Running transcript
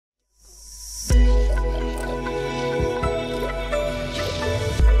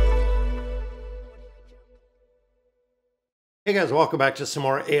Hey guys, welcome back to some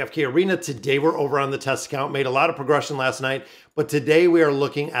more AFK Arena. Today we're over on the test account, made a lot of progression last night, but today we are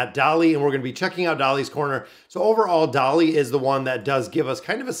looking at Dolly and we're going to be checking out Dolly's corner. So overall, Dolly is the one that does give us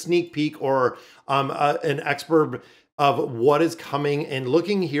kind of a sneak peek or an expert of what is coming. And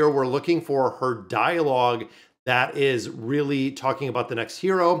looking here, we're looking for her dialogue that is really talking about the next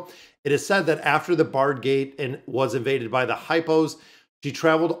hero. It is said that after the Bard Gate was invaded by the Hippos, she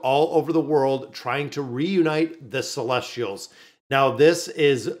traveled all over the world trying to reunite the Celestials. Now, this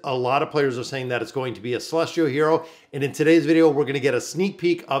is a lot of players are saying that it's going to be a Celestial hero. And in today's video, we're going to get a sneak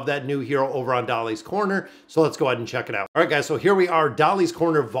peek of that new hero over on Dolly's Corner. So let's go ahead and check it out. All right, guys. So here we are, Dolly's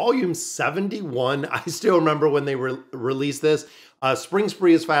Corner, volume 71. I still remember when they released this. Spring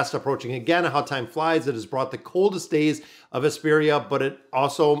Spree is fast approaching again. How time flies. It has brought the coldest days of Hesperia, but it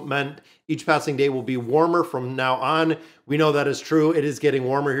also meant each passing day will be warmer from now on. We know that is true. It is getting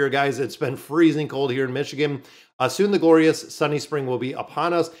warmer here, guys. It's been freezing cold here in Michigan. Soon the glorious sunny spring will be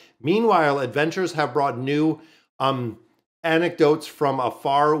upon us. Meanwhile, adventures have brought new anecdotes from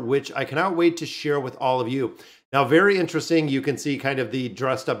afar, which I cannot wait to share with all of you. Now, very interesting. You can see kind of the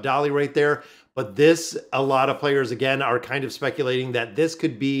dressed up Dolly right there. But this, a lot of players, again, are kind of speculating that this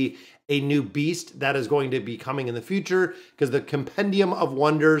could be a new beast that is going to be coming in the future, because the Compendium of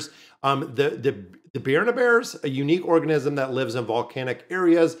Wonders, the Byrna Bears, a unique organism that lives in volcanic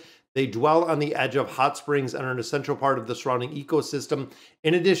areas. They dwell on the edge of hot springs and are an essential part of the surrounding ecosystem.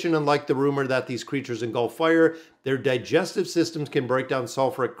 In addition, unlike the rumor that these creatures engulf fire, their digestive systems can break down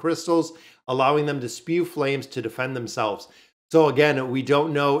sulfuric crystals, allowing them to spew flames to defend themselves. So again, we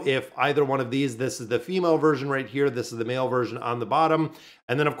don't know if either one of these, this is the female version right here, this is the male version on the bottom.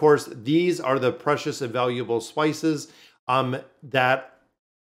 And then of course, these are the precious and valuable spices that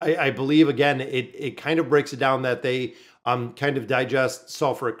I believe, again, it kind of breaks it down that they kind of digest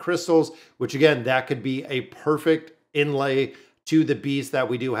sulfuric crystals, which again, that could be a perfect inlay to the beast that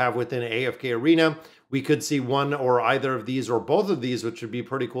we do have within AFK Arena. We could see one or either of these or both of these, which would be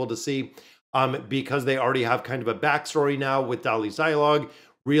pretty cool to see. Because they already have kind of a backstory now with Dolly's dialogue.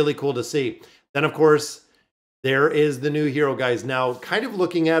 Really cool to see. Then, of course, there is the new hero, guys. Now, kind of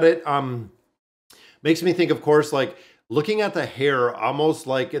looking at it, makes me think, of course, like looking at the hair, almost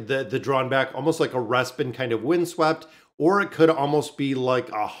like the drawn back, almost like a Respin kind of windswept, or it could almost be like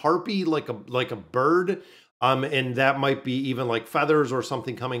a harpy, like a bird. And that might be even like feathers or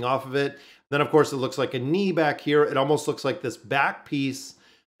something coming off of it. Then, of course, it looks like a knee back here. It almost looks like this back piece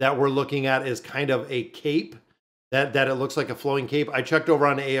that we're looking at is kind of a cape, that it looks like a flowing cape. I checked over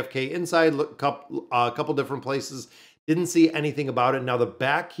on AFK Inside, a couple different places, didn't see anything about it. Now the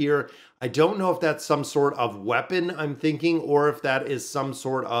back here, I don't know if that's some sort of weapon, I'm thinking, or if that is some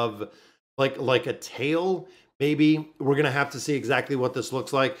sort of like a tail. Maybe we're gonna have to see exactly what this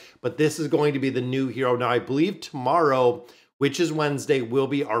looks like, but this is going to be the new hero. Now I believe tomorrow, which is Wednesday, will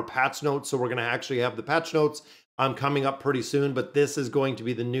be our patch notes. So we're gonna actually have the patch notes coming up pretty soon, but this is going to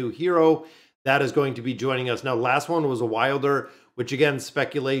be the new hero that is going to be joining us. Now, last one was a Wilder, which again,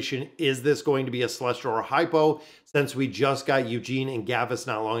 speculation, is this going to be a Celestial or a Hypo? Since we just got Eugene and Gavis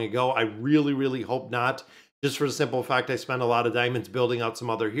not long ago, I really, really hope not. Just for the simple fact, I spent a lot of diamonds building out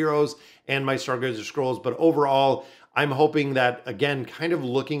some other heroes and my Stargazer Scrolls, but overall, I'm hoping that, again, kind of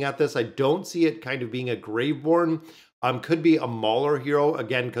looking at this, I don't see it kind of being a Graveborn. Could be a Mauler hero,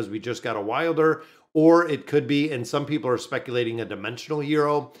 again, because we just got a Wilder, or it could be, and some people are speculating, a dimensional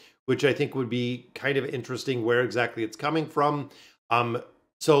hero, which I think would be kind of interesting where exactly it's coming from.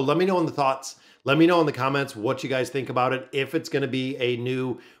 So let me know in the thoughts. Let me know in the comments what you guys think about it. If it's going to be a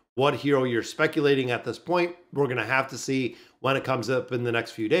new, what hero you're speculating at this point, we're going to have to see when it comes up in the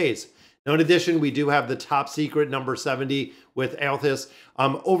next few days. Now, in addition, we do have the top secret number 70 with Althus.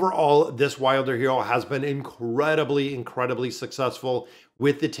 Overall, this Wilder hero has been incredibly successful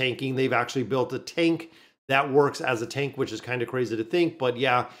with the tanking. They've actually built a tank that works as a tank, which is kind of crazy to think. But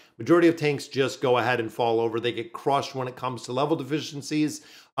yeah, majority of tanks just go ahead and fall over. They get crushed when it comes to level deficiencies.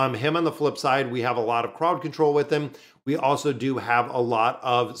 Him on the flip side, we have a lot of crowd control with him. We also do have a lot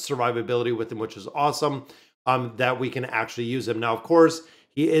of survivability with him, which is awesome, that we can actually use him. Now, of course,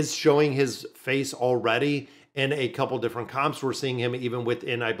 he is showing his face already in a couple different comps. We're seeing him even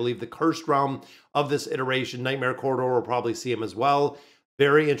within, I believe, the Cursed Realm of this iteration. Nightmare Corridor will probably see him as well.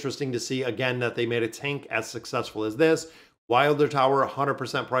 Very interesting to see, again, that they made a tank as successful as this. Wilder Tower,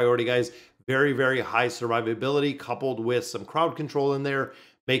 100% priority, guys. Very high survivability coupled with some crowd control in there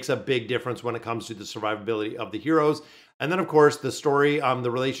makes a big difference when it comes to the survivability of the heroes. And then, of course, the story,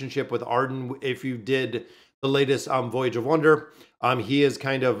 the relationship with Arden. If you did the latest Voyage of Wonder, he is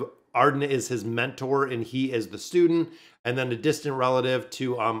kind of, Arden is his mentor and he is the student. And then a distant relative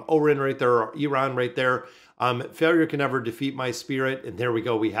to Orin right there, or Iran right there. Failure can never defeat my spirit. And there we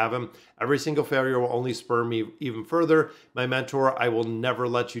go. We have him. Every single failure will only spur me even further. My mentor, I will never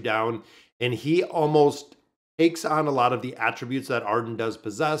let you down. And he almost takes on a lot of the attributes that Arden does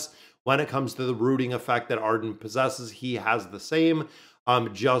possess. When it comes to the rooting effect that Arden possesses, he has the same,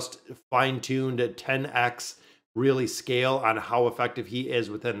 just fine-tuned at 10x really scale on how effective he is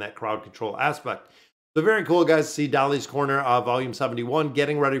within that crowd control aspect. So very cool, guys, to see Dolly's Corner Volume 71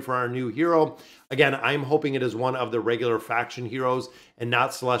 getting ready for our new hero. Again, I'm hoping it is one of the regular faction heroes and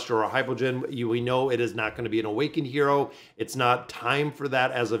not Celestial or Hypogen. We know it is not going to be an Awakened hero. It's not time for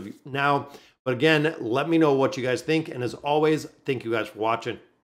that as of now. But again, let me know what you guys think. And as always, thank you guys for watching.